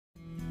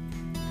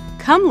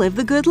Come live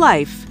the good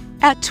life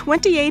at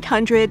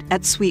 2800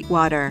 at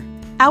Sweetwater.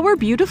 Our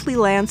beautifully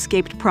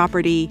landscaped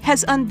property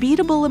has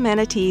unbeatable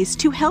amenities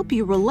to help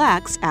you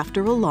relax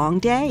after a long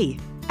day.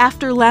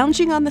 After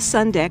lounging on the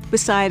sun deck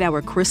beside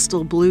our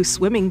crystal blue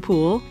swimming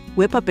pool,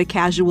 whip up a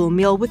casual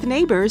meal with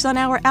neighbors on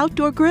our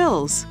outdoor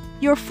grills.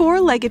 Your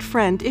four-legged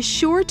friend is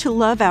sure to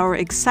love our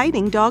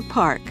exciting dog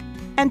park.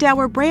 And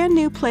our brand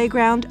new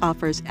playground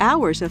offers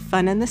hours of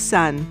fun in the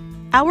sun.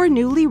 Our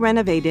newly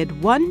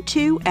renovated 1,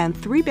 2, and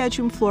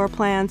 3-bedroom floor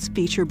plans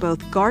feature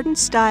both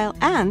garden-style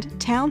and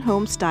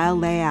townhome-style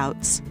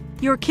layouts.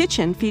 Your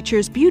kitchen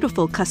features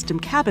beautiful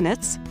custom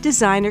cabinets,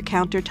 designer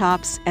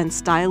countertops, and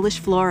stylish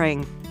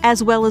flooring,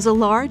 as well as a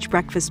large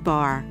breakfast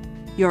bar.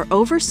 Your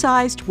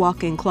oversized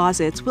walk-in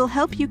closets will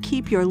help you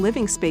keep your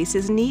living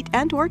spaces neat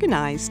and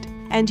organized,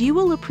 and you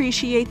will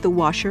appreciate the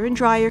washer and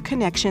dryer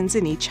connections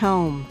in each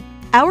home.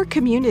 Our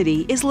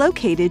community is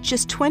located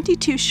just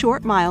 22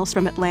 short miles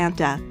from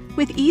Atlanta,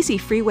 with easy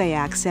freeway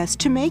access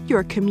to make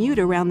your commute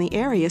around the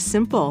area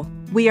simple.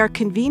 We are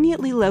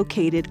conveniently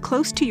located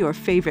close to your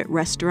favorite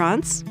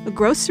restaurants, a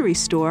grocery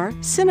store,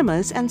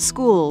 cinemas, and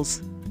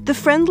schools. The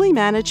friendly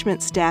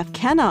management staff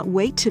cannot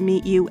wait to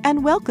meet you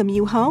and welcome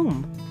you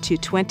home to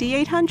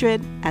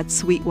 2800 at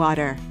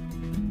Sweetwater.